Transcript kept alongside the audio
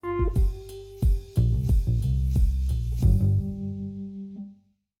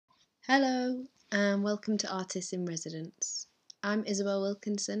Hello, and welcome to Artists in Residence. I'm Isabel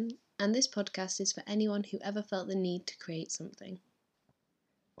Wilkinson, and this podcast is for anyone who ever felt the need to create something.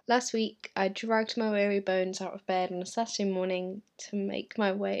 Last week, I dragged my weary bones out of bed on a Saturday morning to make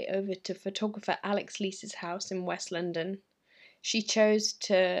my way over to photographer Leese's house in West London. She chose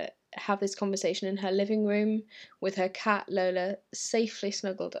to have this conversation in her living room with her cat Lola safely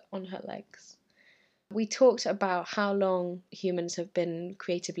snuggled on her legs. We talked about how long humans have been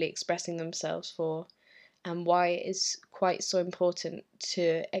creatively expressing themselves for and why it is quite so important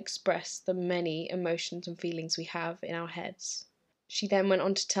to express the many emotions and feelings we have in our heads. She then went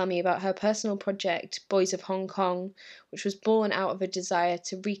on to tell me about her personal project, Boys of Hong Kong, which was born out of a desire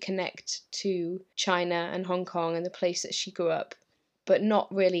to reconnect to China and Hong Kong and the place that she grew up, but not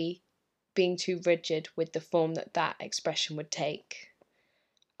really being too rigid with the form that expression would take.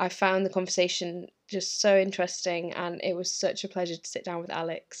 I found the conversation just so interesting, and it was such a pleasure to sit down with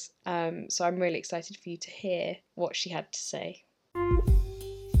Alex. So I'm really excited for you to hear what she had to say.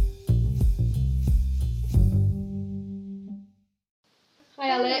 Hi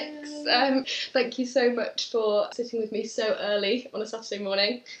Alex, thank you so much for sitting with me so early on a Saturday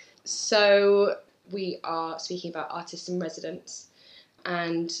morning. So we are speaking about Artists in Residence.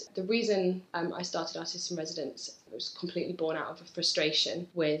 And the reason I started Artists in Residence was completely born out of a frustration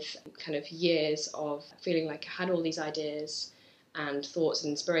with kind of years of feeling like I had all these ideas and thoughts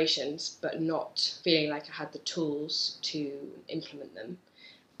and inspirations, but not feeling like I had the tools to implement them.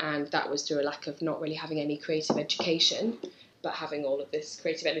 And that was through a lack of not really having any creative education, but having all of this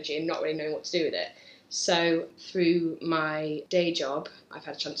creative energy and not really knowing what to do with it. So through my day job, I've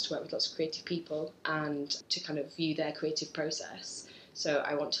had a chance to work with lots of creative people and to kind of view their creative process. So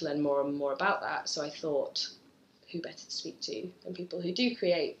I want to learn more and more about that. So I thought, who better to speak to than people who do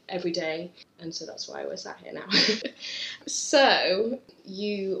create every day? And so that's why we're sat here now. So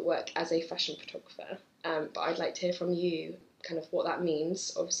you work as a fashion photographer, but I'd like to hear from you kind of what that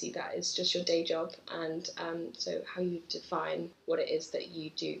means. Obviously that is just your day job, and so how you define what it is that you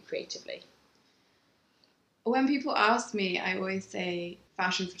do creatively. When people ask me, I always say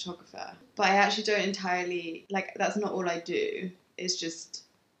fashion photographer, but I actually don't entirely, that's not all I do. It's just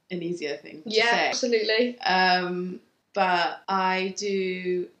an easier thing to say. Yeah, absolutely. But I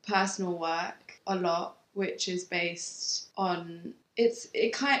do personal work a lot, which is based on,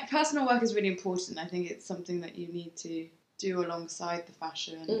 personal work is really important. I think it's something that you need to do alongside the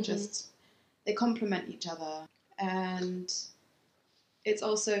fashion. Mm-hmm. They complement each other. And it's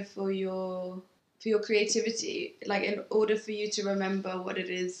also for your creativity, like in order for you to remember what it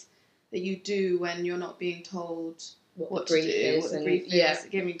is that you do when you're not being told what to do, what the brief is,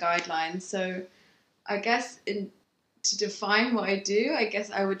 give me guidelines. So I guess to define what I do, I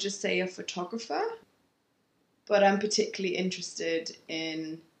guess I would just say a photographer, but I'm particularly interested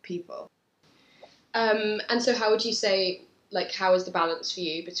in people. And so how would you say, how is the balance for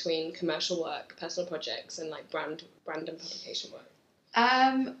you between commercial work, personal projects, and brand and publication work?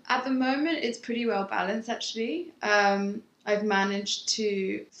 At the moment, it's pretty well balanced, actually. I've managed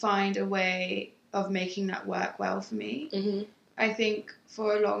to find a way of making that work well for me. Mm-hmm. I think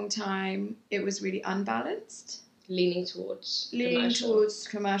for a long time, it was really unbalanced. Leaning towards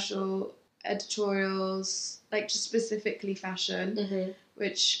commercial editorials, just specifically fashion, mm-hmm.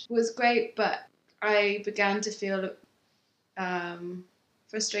 which was great, but I began to feel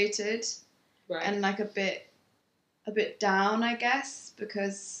frustrated, right. And a bit down, I guess,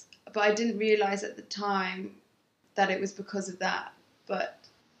 but I didn't realise at the time that it was because of that. But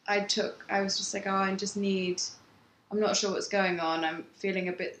I was just like, I'm not sure what's going on. I'm feeling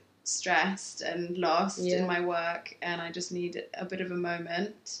a bit stressed and lost in my work, and I just need a bit of a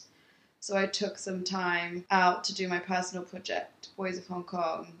moment. So I took some time out to do my personal project, Boys of Hong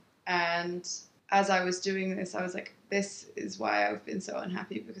Kong. And as I was doing this, I was like, this is why I've been so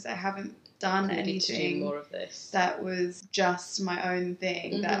unhappy, because I haven't done anything more of this that was just my own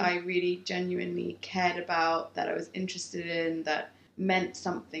thing, mm-hmm. that I really genuinely cared about, that I was interested in, that meant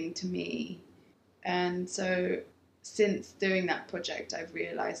something to me. And so since doing that project, I've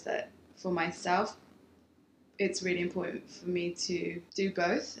realised that for myself, it's really important for me to do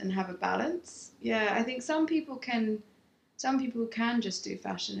both and have a balance. Yeah, I think some people can just do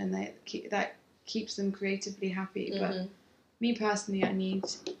fashion and that keeps them creatively happy. Mm-hmm. But me personally, I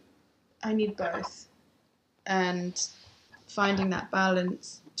need both. And finding that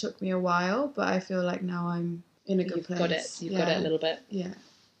balance took me a while, but I feel like now I'm in a good place. You've got it a little bit. Yeah.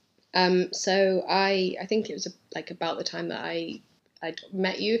 So I think it was about the time that I'd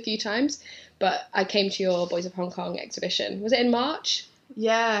met you a few times, but I came to your Boys of Hong Kong exhibition. Was it in March?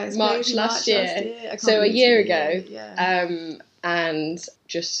 Yeah, it's March last year. So a year ago. Yeah. and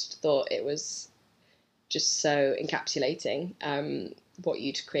just thought it was just so encapsulating what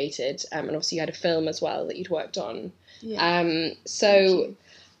you'd created. And obviously you had a film as well that you'd worked on. Yeah. So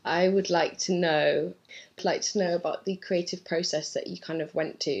I would like to know about the creative process that you kind of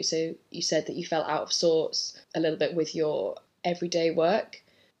went to. So you said that you felt out of sorts a little bit with your everyday work.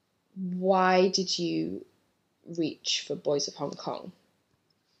 Why did you reach for Boys of Hong Kong?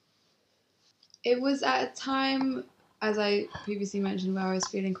 It was at a time, as I previously mentioned, where I was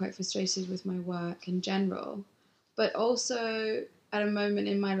feeling quite frustrated with my work in general, but also at a moment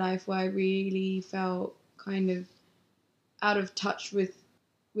in my life where I really felt kind of out of touch with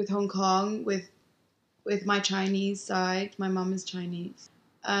Hong Kong, with my Chinese side. My mum is Chinese.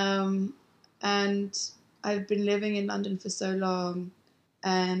 And I've been living in London for so long,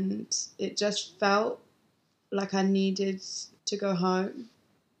 and it just felt like I needed to go home.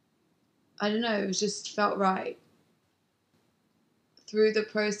 I don't know, it just felt right. Through the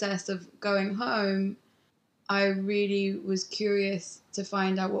process of going home, I really was curious to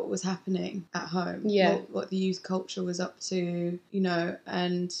find out what was happening at home, what the youth culture was up to,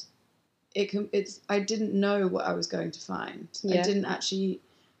 and I didn't know what I was going to find. I didn't actually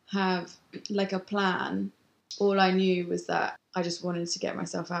have like a plan. All I knew was that I just wanted to get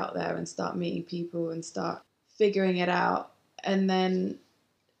myself out there and start meeting people and start figuring it out. And then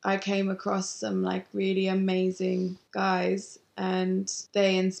I came across some like really amazing guys, and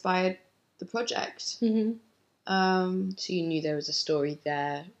they inspired the project. Mm-hmm. So you knew there was a story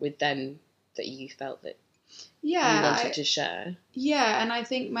there with them that you felt that you wanted to share. Yeah, and I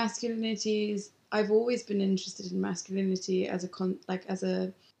think masculinity is. I've always been interested in masculinity as a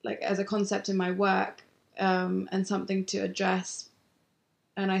concept in my work, and something to address.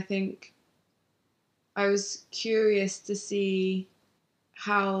 And I think I was curious to see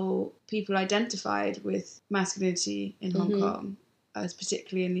how people identified with masculinity in Hong Kong, as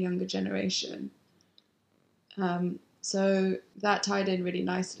particularly in the younger generation. So that tied in really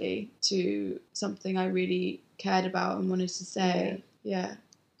nicely to something I really cared about and wanted to say. Yeah.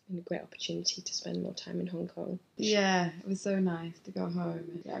 And a great opportunity to spend more time in Hong Kong. Yeah, it was so nice to go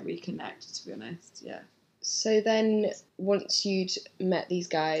home and reconnect, to be honest. Yeah. So then once you'd met these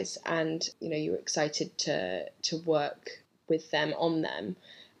guys and, you were excited to work with them on them,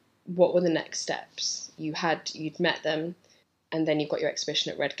 what were the next steps? You'd met them, and then you've got your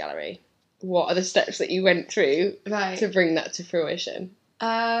exhibition at Red Gallery. What are the steps that you went through to bring that to fruition?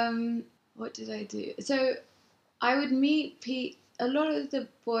 What did I do? So I would meet a lot of the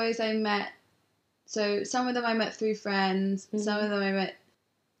boys I met. So some of them I met through friends. Mm-hmm. Some of them I met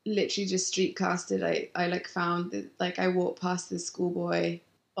literally just street casted. I found that, I walked past this schoolboy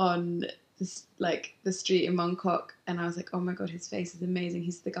on this, the street in Mongkok, and I was like, oh my god, his face is amazing.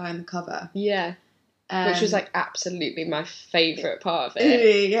 He's the guy on the cover. Yeah. Which was absolutely my favourite part of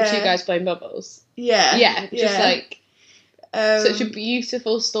it. Yeah. The two guys blowing bubbles. Yeah. Yeah. Just such a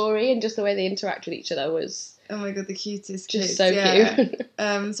beautiful story, and just the way they interact with each other was, oh my god, the cutest just kids. So cute.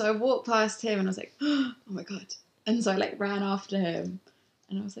 So I walked past him and I was like, oh my god. And so I ran after him,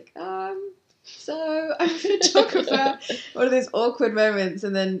 and I was like, so I'm a photographer. One of those awkward moments,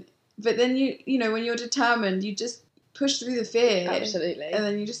 but then you when you're determined, you just push through the fear. Absolutely. And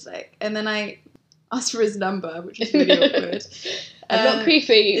then you just and then I asked for his number, which was really awkward. I'm not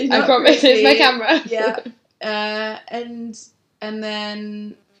creepy, I promise. It's my camera. Yeah. And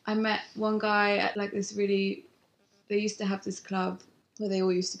then I met one guy at this they used to have this club where they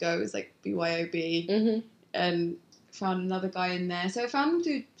all used to go. It was BYOB. Mm-hmm. And found another guy in there. So I found them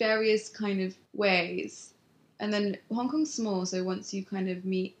through various kind of ways. And then Hong Kong's small, so once you kind of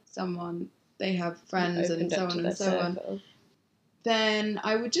meet someone, they have friends and so on and so on. Then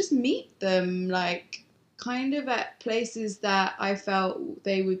I would just meet them kind of at places that I felt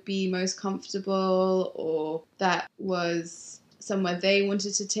they would be most comfortable, or that was somewhere they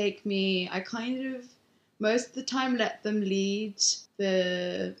wanted to take me. I kind of most of the time let them lead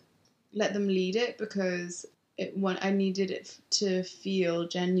it, because I needed it to feel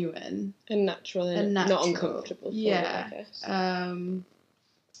genuine and natural and not uncomfortable. Yeah. I guess.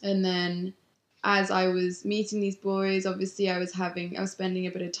 And then as I was meeting these boys, obviously I was spending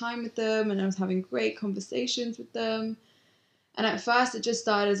a bit of time with them, and I was having great conversations with them. And at first it just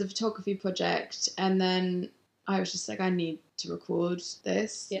started as a photography project, and then I was just I need to record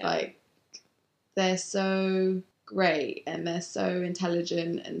this. Yeah. They're so great, and they're so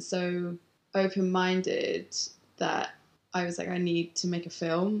intelligent and so open-minded that I was I need to make a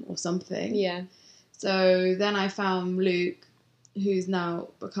film or something. Yeah. So then I found Luke, who's now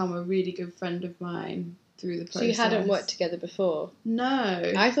become a really good friend of mine through the process. So you hadn't worked together before?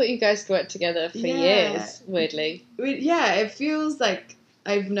 No. I thought you guys worked together for years, weirdly. It feels like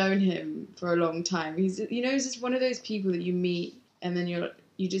I've known him for a long time. He's just one of those people that you meet and then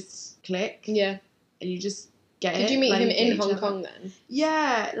you just click. Yeah. And you just get it. Did you meet him in Hong Kong then?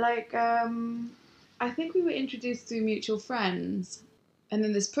 Yeah, I think we were introduced through mutual friends. And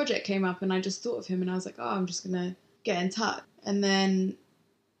then this project came up and I just thought of him and I was like, oh, I'm just going to get in touch. And then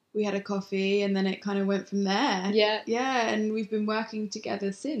we had a coffee and then it kind of went from there. Yeah. Yeah, and we've been working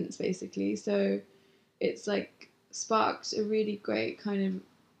together since, basically. So it's like sparked a really great kind of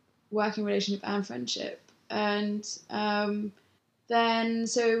working relationship and friendship. And then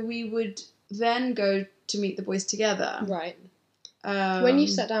so we would then go to meet the boys together. Right. When you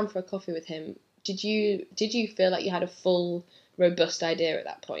sat down for a coffee with him, did you feel like you had a full, robust idea at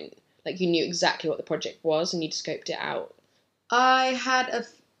that point? Like you knew exactly what the project was and you'd scoped it out? I had a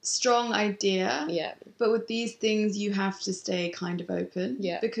strong idea. Yeah. But with these things, you have to stay kind of open.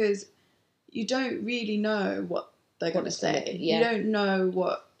 Yeah. Because you don't really know what they're going to say. Yeah. You don't know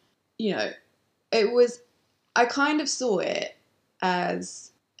what, I kind of saw it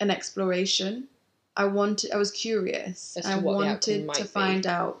as an exploration. I was curious. As to I what wanted to find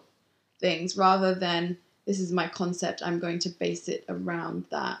out things rather than this is my concept. I'm going to base it around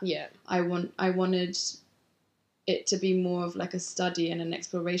that. Yeah. I wanted it to be more of like a study and an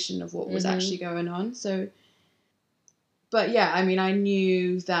exploration of what was actually going on. So, but yeah, I mean, I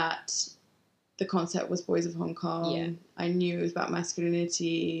knew that the concept was Boys of Hong Kong. Yeah. I knew it was about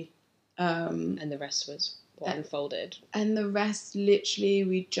masculinity. And the rest was what unfolded. And the rest, literally,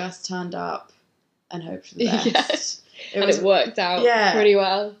 we just turned up and hoped for the best. Yeah. It worked out pretty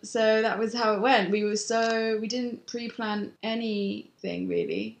well. So that was how it went. We didn't pre-plan anything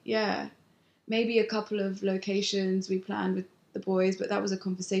really. Yeah. Maybe a couple of locations we planned with the boys, but that was a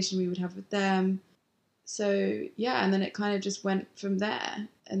conversation we would have with them. So yeah, and then it kind of just went from there.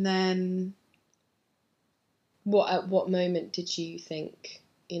 And then at what moment did you think,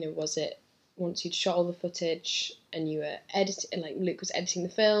 was it once you'd shot all the footage and you were editing, like Luke was editing the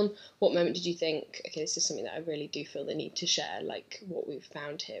film, what moment did you think, okay, this is something that I really do feel the need to share, like what we've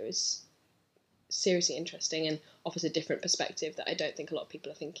found here is seriously interesting and offers a different perspective that I don't think a lot of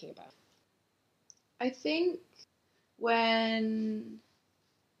people are thinking about? I think when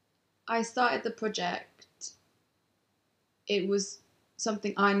I started the project, it was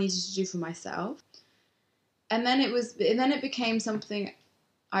something I needed to do for myself. And then it became something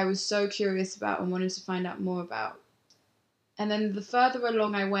I was so curious about and wanted to find out more about. And then the further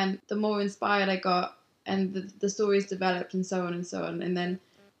along I went, the more inspired I got and the stories developed and so on and so on. And then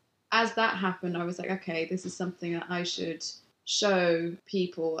as that happened, I was like, okay, this is something that I should show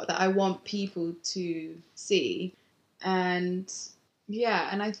people, that I want people to see. And yeah,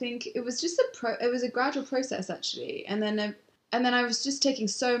 and I think it was just it was a gradual process actually. And then I was just taking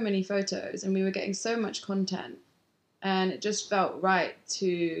so many photos and we were getting so much content. And it just felt right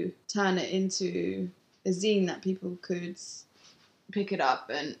to turn it into a zine that people could pick it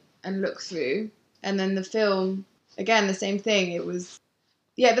up and look through. And then the film, again, the same thing.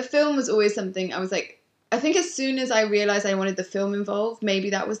 The film was always something I was like, I think as soon as I realised I wanted the film involved,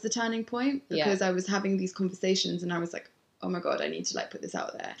 maybe that was the turning point. Because I was having these conversations and I was like, oh my God, I need to put this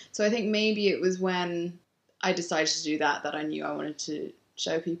out there. So I think maybe it was when I decided to do that I knew I wanted to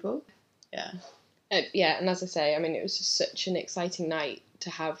show people. Yeah. And as I say, I mean, it was just such an exciting night to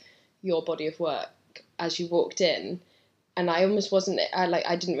have your body of work as you walked in. And I almost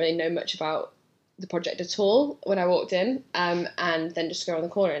I didn't really know much about the project at all when I walked in. And then just go around the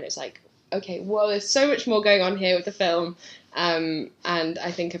corner and it's like, okay, well, there's so much more going on here with the film. And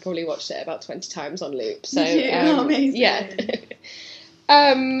I think I probably watched it about 20 times on loop. So, amazing. Yeah.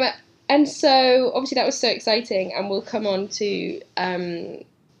 And so obviously that was so exciting, and we'll come on to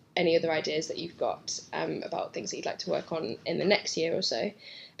any other ideas that you've got about things that you'd like to work on in the next year or so.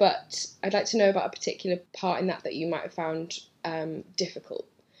 But I'd like to know about a particular part in that you might have found difficult.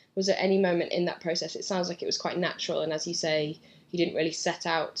 Was there any moment in that process? It sounds like it was quite natural, and as you say, you didn't really set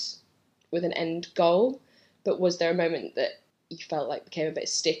out with an end goal, but was there a moment that you felt like became a bit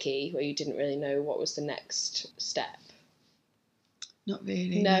sticky, where you didn't really know what was the next step? Not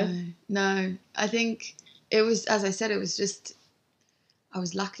really. No. I think it was, as I said, it was just, I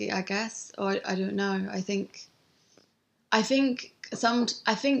was lucky, I guess, or I don't know. I think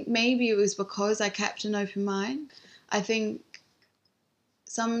maybe it was because I kept an open mind. I think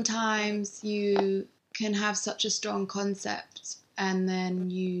sometimes you can have such a strong concept, and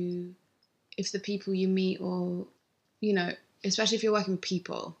then if the people you meet, or especially if you're working with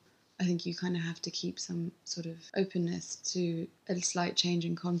people, I think you kind of have to keep some sort of openness to a slight change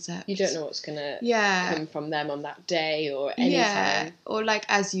in concept. You don't know what's going to come from them on that day or any time. Or like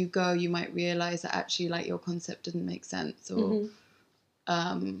as you go, you might realise that actually like your concept didn't make sense. Or,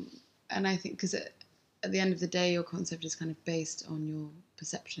 and I think because at the end of the day, your concept is kind of based on your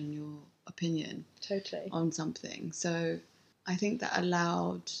perception, your opinion. Totally. On something. So I think that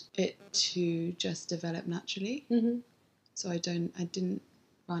allowed it to just develop naturally. Mm-hmm. So I didn't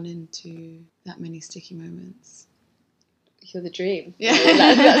run into that many sticky moments. You're the dream. Yeah.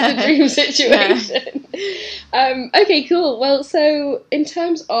 That's the dream situation. Yeah. Okay, cool. Well, so in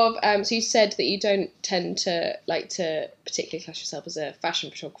terms of, so you said that you don't tend to like to particularly class yourself as a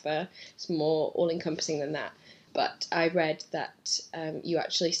fashion photographer. It's more all-encompassing than that. But I read that you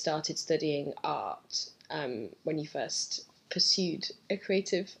actually started studying art when you first pursued a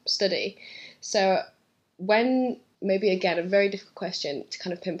creative study. So when, maybe again, a very difficult question to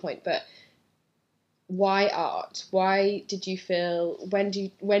kind of pinpoint, but why art? Why did you feel, when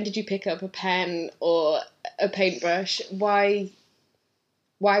did you pick up a pen or a paintbrush? Why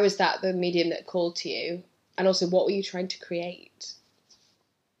was that the medium that called to you? And also, what were you trying to create?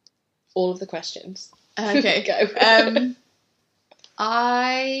 All of the questions. Okay. Go.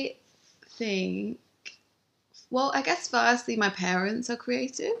 I think, well, I guess firstly, my parents are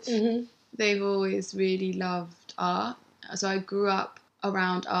creative. Mm-hmm. They've always really loved art. So I grew up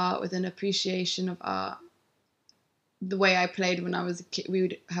around art with an appreciation of art. The way I played when I was a kid, we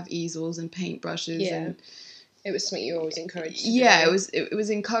would have easels and paintbrushes. Yeah. And it was something you were always encouraged to do. Yeah, it was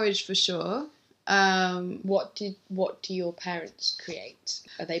encouraged for sure. What do your parents create?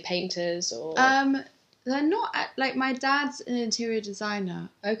 Are they painters or? They're not like, my dad's an interior designer.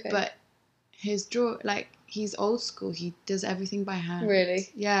 Okay. But his he's old school. He does everything by hand. Really?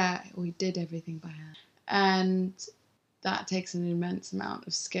 Yeah, or he did everything by hand. And that takes an immense amount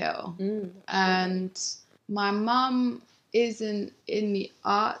of skill. And my mum isn't in the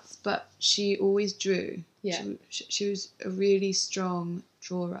arts, but she always drew. Yeah. She was a really strong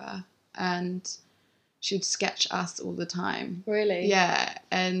drawer, and she would sketch us all the time. Really? Yeah.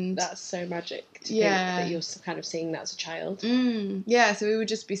 And that's so magic to think that you're kind of seeing that as a child. Yeah, so we would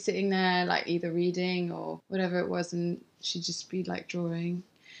just be sitting there like either reading or whatever it was, and she'd just be like drawing.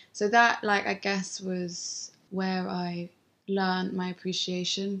 So that, like, I guess was where I learned my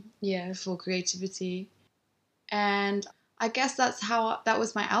appreciation for creativity. And I guess that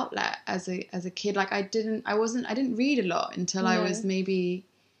was my outlet as a kid. Like I didn't read a lot until I was maybe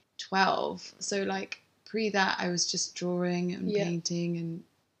 12. So like pre that I was just drawing and painting and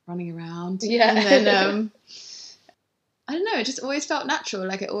running around. Yeah. And then I don't know, it just always felt natural.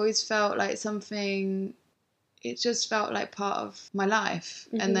 Like it always felt like something, it just felt like part of my life.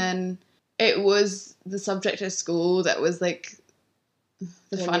 Mm-hmm. And then it was the subject at school that was like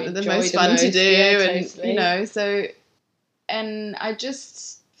the most fun to do. And totally. You know, so, and I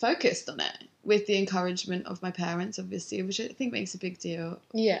just focused on it with the encouragement of my parents, obviously, which I think makes a big deal.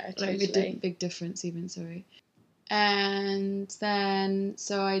 Yeah, totally. Like a big difference even, sorry. And then,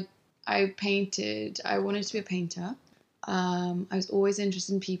 so I painted, I wanted to be a painter. I was always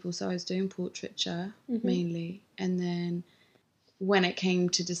interested in people, so I was doing portraiture mainly. And then when it came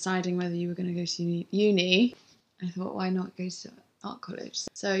to deciding whether you were going to go to uni, I thought, why not go to art college?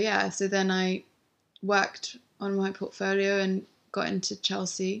 So yeah, so then I worked on my portfolio and got into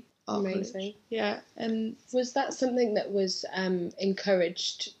Chelsea Art Amazing. College. Yeah. And was that something that was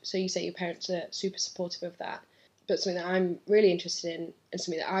encouraged? So you say your parents are super supportive of that, but something that I'm really interested in, and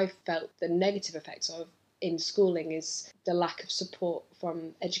something that I've felt the negative effects of in schooling, is the lack of support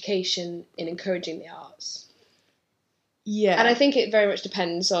from education in encouraging the arts. Yeah. And I think it very much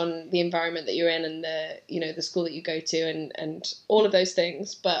depends on the environment that you're in and the school that you go to and all of those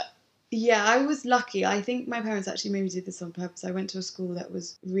things. But yeah, I was lucky. I think my parents actually maybe did this on purpose. I went to a school that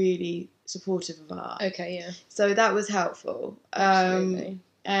was really supportive of art. Okay, yeah. So that was helpful. Absolutely.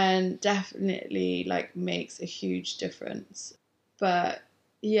 And definitely like makes a huge difference. But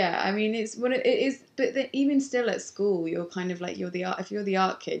yeah, I mean, it is. But then even still at school, you're kind of like if you're the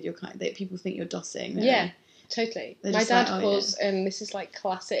art kid, you're kind of, people think you're dossing. Yeah, totally. My dad calls, and this is like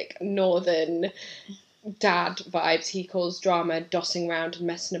classic northern dad vibes. He calls drama dossing around and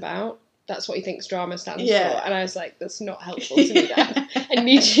messing about. That's what he thinks drama stands for. And I was like, that's not helpful to me, Dad. I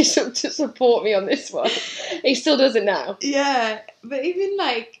need you to support me on this one. He still does it now. Yeah, but even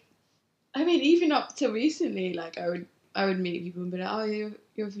like, I mean, even up to recently, like I would meet people and be like, oh,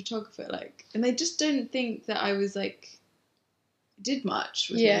 you're a photographer, like, and they just don't think that I was like, did much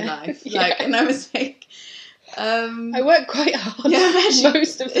with my life, like, and I was like, I work quite hard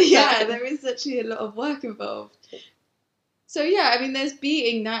most of the time. Yeah, there is actually a lot of work involved. So yeah, I mean, there's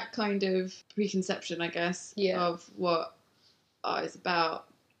beating that kind of preconception, I guess, of what art is about.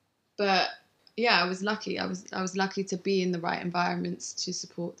 But yeah, I was lucky. I was lucky to be in the right environments to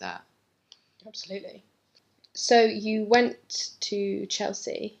support that. Absolutely. So you went to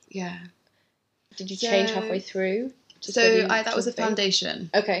Chelsea. Yeah. Did you change halfway through? That was a foundation.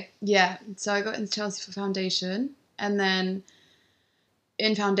 Okay. Yeah. So I got into Chelsea for foundation, and then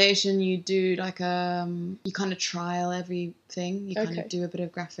in foundation you do like you kind of trial everything. You kind of do a bit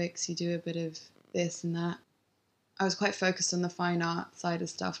of graphics, you do a bit of this and that. I was quite focused on the fine art side of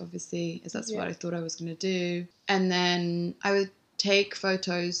stuff, obviously, as that's what I thought I was going to do. And then I would take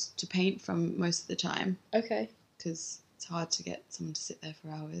photos to paint from most of the time. Okay. Because it's hard to get someone to sit there for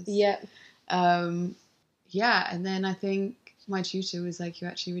hours. Yeah. And then I think my tutor was like,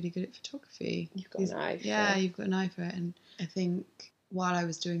 "You're actually really good at photography. You've got an eye for it." Yeah, you've got an eye for it. And I think while I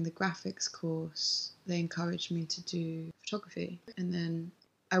was doing the graphics course, they encouraged me to do photography. And then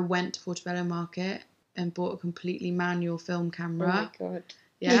I went to Portobello Market and bought a completely manual film camera. Oh my God.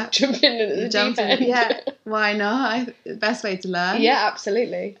 Yeah. Jumping in at the deep end. Yeah, why not? The best way to learn. Yeah,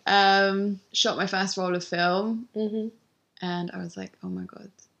 absolutely. Shot my first roll of film. Mm-hmm. And I was like, oh my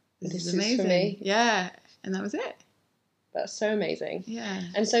God, this is amazing. For me. Yeah. And that was it. That's so amazing. Yeah.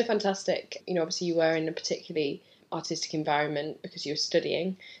 And so fantastic. You know, obviously you were in a particularly artistic environment because you were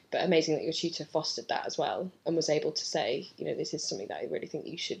studying, but amazing that your tutor fostered that as well and was able to say, you know, this is something that I really think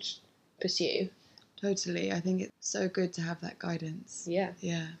you should pursue. Totally. I think it's so good to have that guidance. Yeah.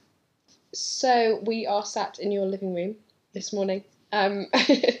 Yeah. So we are sat in your living room this morning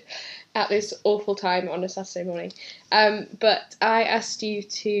at this awful time on a Saturday morning. But I asked you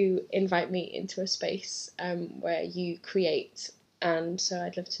to invite me into a space where you create. And so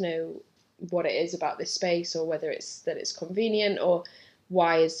I'd love to know what it is about this space, or whether it's that it's convenient, or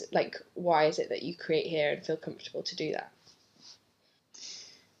why is it that you create here and feel comfortable to do that?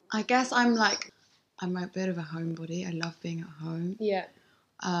 I guess I'm a bit of a homebody. I love being at home. Yeah.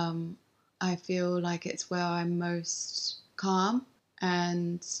 I feel like it's where I'm most calm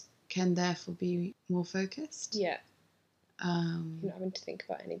and can therefore be more focused. Yeah. You're not having to think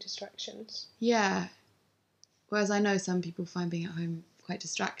about any distractions. Yeah. Whereas I know some people find being at home quite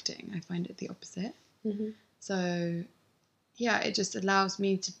distracting. I find it the opposite. Mm-hmm. So, yeah, it just allows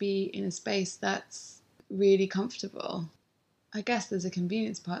me to be in a space that's really comfortable. I guess there's a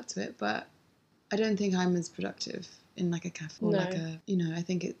convenience part to it, but I don't think I'm as productive in like a cafe or I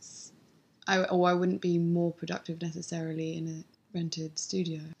think I wouldn't be more productive necessarily in a rented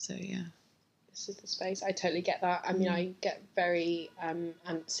studio. So yeah. This is the space. I totally get that. I mean, I get very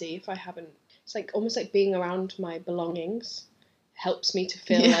antsy if I haven't. It's like almost like being around my belongings helps me to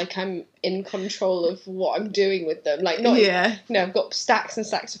feel like I'm in control of what I'm doing with them. Like I've got stacks and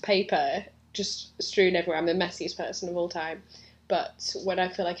stacks of paper just strewn everywhere. I'm the messiest person of all time. But when I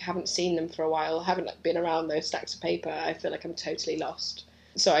feel like I haven't seen them for a while, haven't been around those stacks of paper, I feel like I'm totally lost.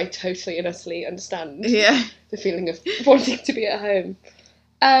 So I totally and utterly understand the feeling of wanting to be at home.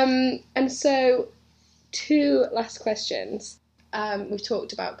 And so, 2 last questions. We've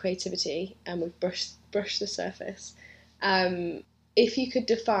talked about creativity and we've brushed the surface. If you could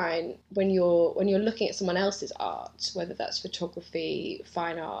define when you're looking at someone else's art, whether that's photography,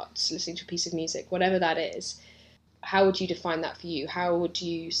 fine art, listening to a piece of music, whatever that is, how would you define that for you? How would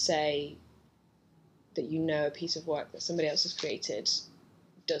you say that you know a piece of work that somebody else has created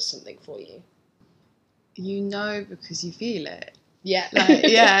does something for you? You know because you feel it. Yeah.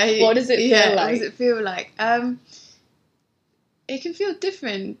 What does it feel like? What does it feel like? It can feel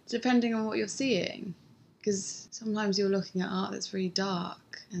different depending on what you're seeing. Because sometimes you're looking at art that's really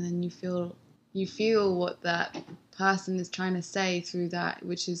dark, and then you feel what that person is trying to say through that,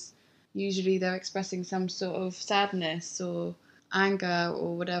 which is usually they're expressing some sort of sadness or anger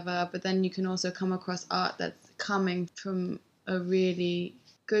or whatever. But then you can also come across art that's coming from a really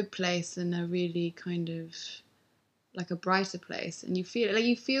good place and a really kind of like a brighter place, and you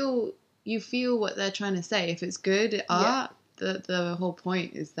feel what they're trying to say. If it's good art, the whole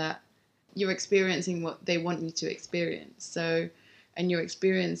point is that you're experiencing what they want you to experience. So, and you're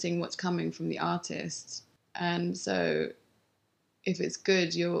experiencing what's coming from the artist. And so if it's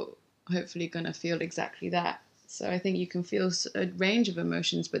good, you're hopefully going to feel exactly that. So I think you can feel a range of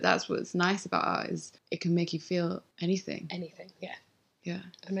emotions, but that's what's nice about art, is it can make you feel anything. Anything, yeah. Yeah.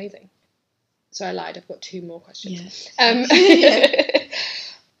 Amazing. So I lied, I've got 2 more questions.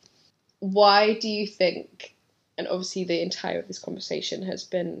 Why do you think, and obviously the entire of this conversation has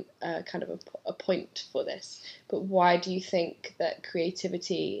been kind of a point for this, but why do you think that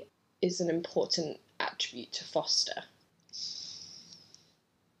creativity is an important attribute to foster?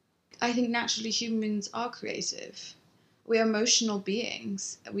 I think naturally humans are creative. we're emotional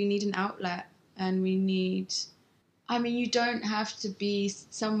beings. We need an outlet, and we need, I mean, you don't have to be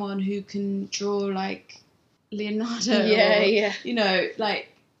someone who can draw like Leonardo. Yeah. You know,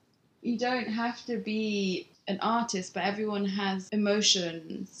 like, you don't have to be an artist, but everyone has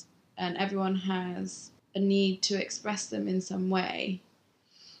emotions and everyone has a need to express them in some way.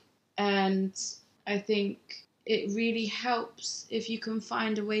 And I think it really helps if you can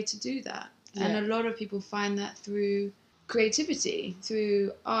find a way to do that. Yeah. And a lot of people find that through creativity,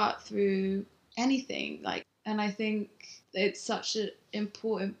 through art, through anything. Like, and I think it's such an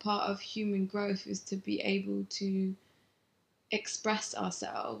important part of human growth is to be able to express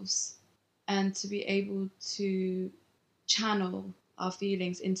ourselves and to be able to channel our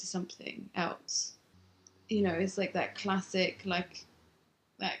feelings into something else. You know, it's like that classic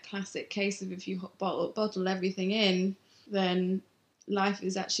case of if you bottle everything in, then life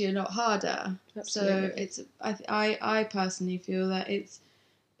is actually a lot harder. Absolutely. So I personally feel that it's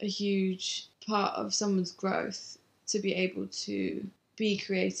a huge part of someone's growth to be able to be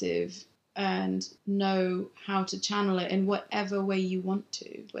creative and know how to channel it in whatever way you want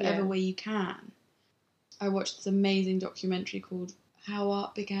to, whatever way you can. I watched this amazing documentary called How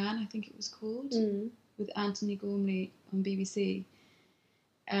Art Began, I think it was called, with Anthony Gormley on BBC.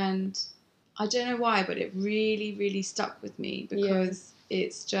 And I don't know why, but it really, really stuck with me because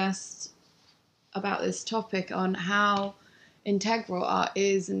it's just about this topic on how integral art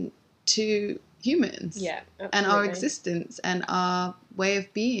is to humans. Yeah, absolutely. And our existence and our way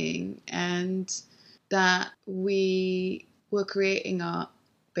of being, and that we were creating art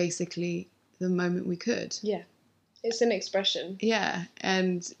basically the moment we could. Yeah. It's an expression. Yeah,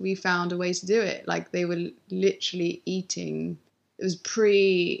 and we found a way to do it. Like, they were literally eating. It was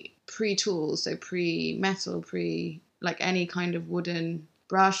pre-tools, so pre-metal, like any kind of wooden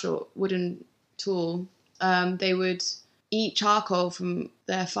brush or wooden tool. They would eat charcoal from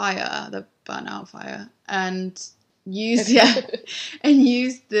their fire, the burnt-out fire, and they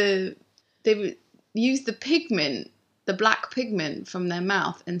would use the pigment, the black pigment from their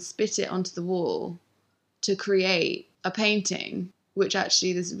mouth, and spit it onto the wall to create a painting, which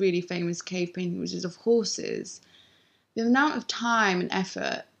actually this really famous cave painting, which is of horses. The amount of time and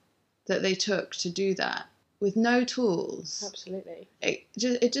effort that they took to do that with no tools. Absolutely.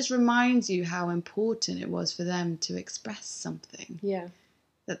 It just reminds you how important it was for them to express something. Yeah.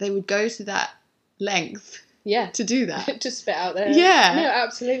 That they would go to that length. Yeah. To do that. To spit out there. Yeah. No,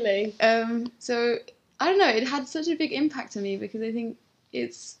 absolutely. So, I don't know, it had such a big impact on me because I think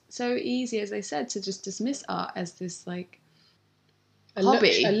it's so easy, as I said, to just dismiss art as this, like,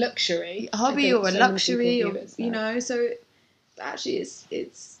 hobby. A luxury. A hobby or a luxury, or, you know, so actually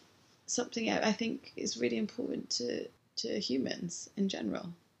it's something I think is really important to humans in general.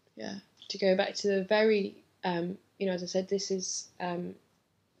 Yeah. To go back to the very, you know, as I said, this is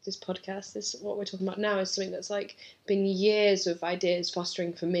this podcast, what we're talking about now is something that's like been years of ideas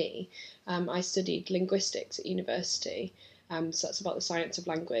fostering for me. I studied linguistics at university, so that's about the science of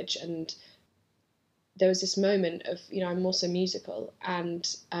language, and there was this moment of, you know, I'm also musical, and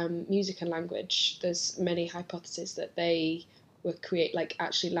music and language, there's many hypotheses that they were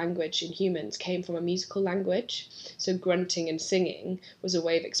actually language in humans came from a musical language. So grunting and singing was a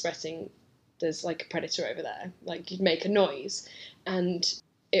way of expressing there's like a predator over there, like you'd make a noise. And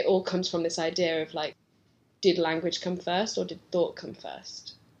it all comes from this idea of like, did language come first or did thought come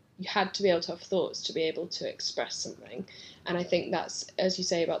first? You had to be able to have thoughts to be able to express something. And I think that's, as you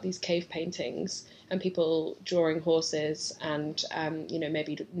say, about these cave paintings and people drawing horses and, you know,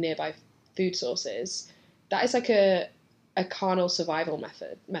 maybe nearby food sources. That is like a carnal survival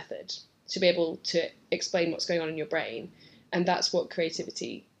method to be able to explain what's going on in your brain. And that's what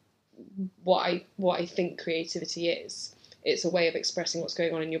creativity, what I think creativity is. It's a way of expressing what's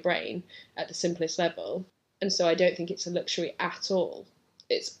going on in your brain at the simplest level. And so I don't think it's a luxury at all.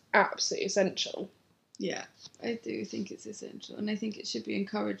 It's absolutely essential. Yeah, I do think it's essential. And I think it should be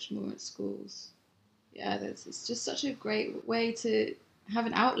encouraged more at schools. Yeah, it's just such a great way to have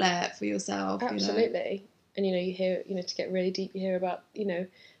an outlet for yourself. Absolutely. You know? And, you know, you hear, you know, to get really deep, you hear about, you know,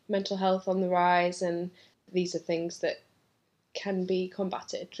 mental health on the rise. And these are things that can be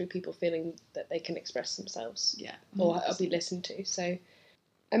combated through people feeling that they can express themselves. Yeah. Or be listened to. So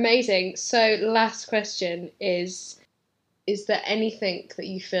amazing. So last question is there anything that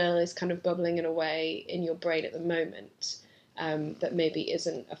you feel is kind of bubbling in a way in your brain at the moment that maybe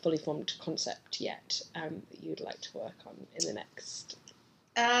isn't a fully formed concept yet that you'd like to work on in the next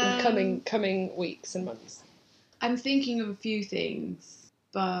coming weeks and months? I'm thinking of a few things,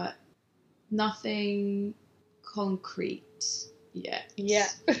 but nothing concrete yet. Yeah.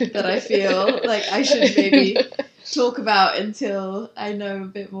 That I feel like I should maybe talk about until I know a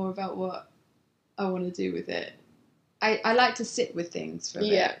bit more about what I want to do with it. I like to sit with things for a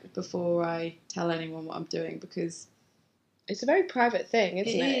bit before I tell anyone what I'm doing, because it's a very private thing,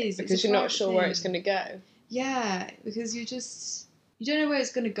 isn't it? It is. Because you're not sure where it's going to go. Yeah, because you don't know where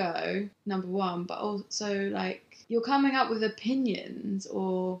it's going to go, number one, but also, like, you're coming up with opinions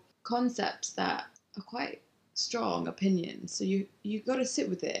or concepts that are quite strong opinions. So you got to sit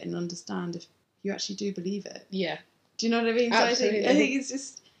with it and understand if you actually do believe it. Yeah. Do you know what I mean? Absolutely. So I think it's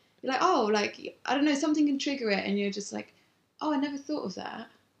just, you're like, oh, like, I don't know, something can trigger it, and you're just like, oh, I never thought of that.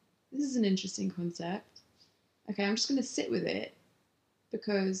 This is an interesting concept. Okay, I'm just going to sit with it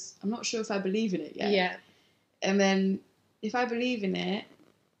because I'm not sure if I believe in it yet. Yeah. And then if I believe in it,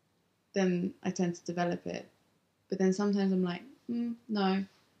 then I tend to develop it. But then sometimes I'm like, no.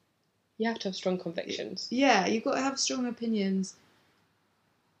 You have to have strong convictions. Yeah, you've got to have strong opinions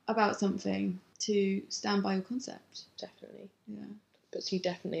about something to stand by your concept. Definitely. Yeah. But so you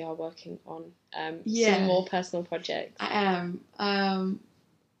definitely are working on Yeah. some more personal projects. I am.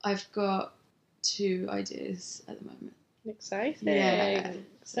 I've got 2 ideas at the moment. Exciting. Yeah.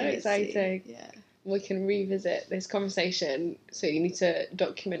 So exciting. Yeah. We can revisit this conversation, so you need to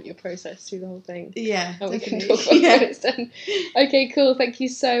document your process through the whole thing. Yeah, and definitely. We can talk about when it's done. Okay, cool. Thank you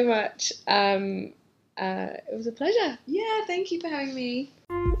so much. It was a pleasure. Yeah, thank you for having me.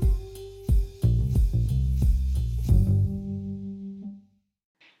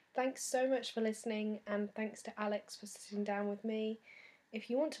 Thanks so much for listening, and thanks to Alex for sitting down with me. If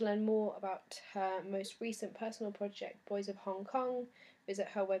you want to learn more about her most recent personal project, Boys of Hong Kong, visit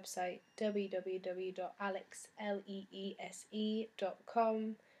her website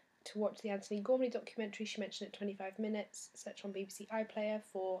www.alexleese.com. To watch the Anthony Gormley documentary she mentioned at 25 minutes, search on BBC iPlayer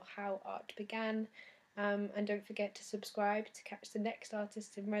for How Art Began. And don't forget to subscribe to catch the next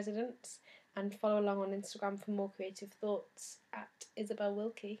artist in residence, and follow along on Instagram for more creative thoughts at Isabel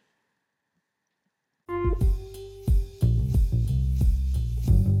Wilkie.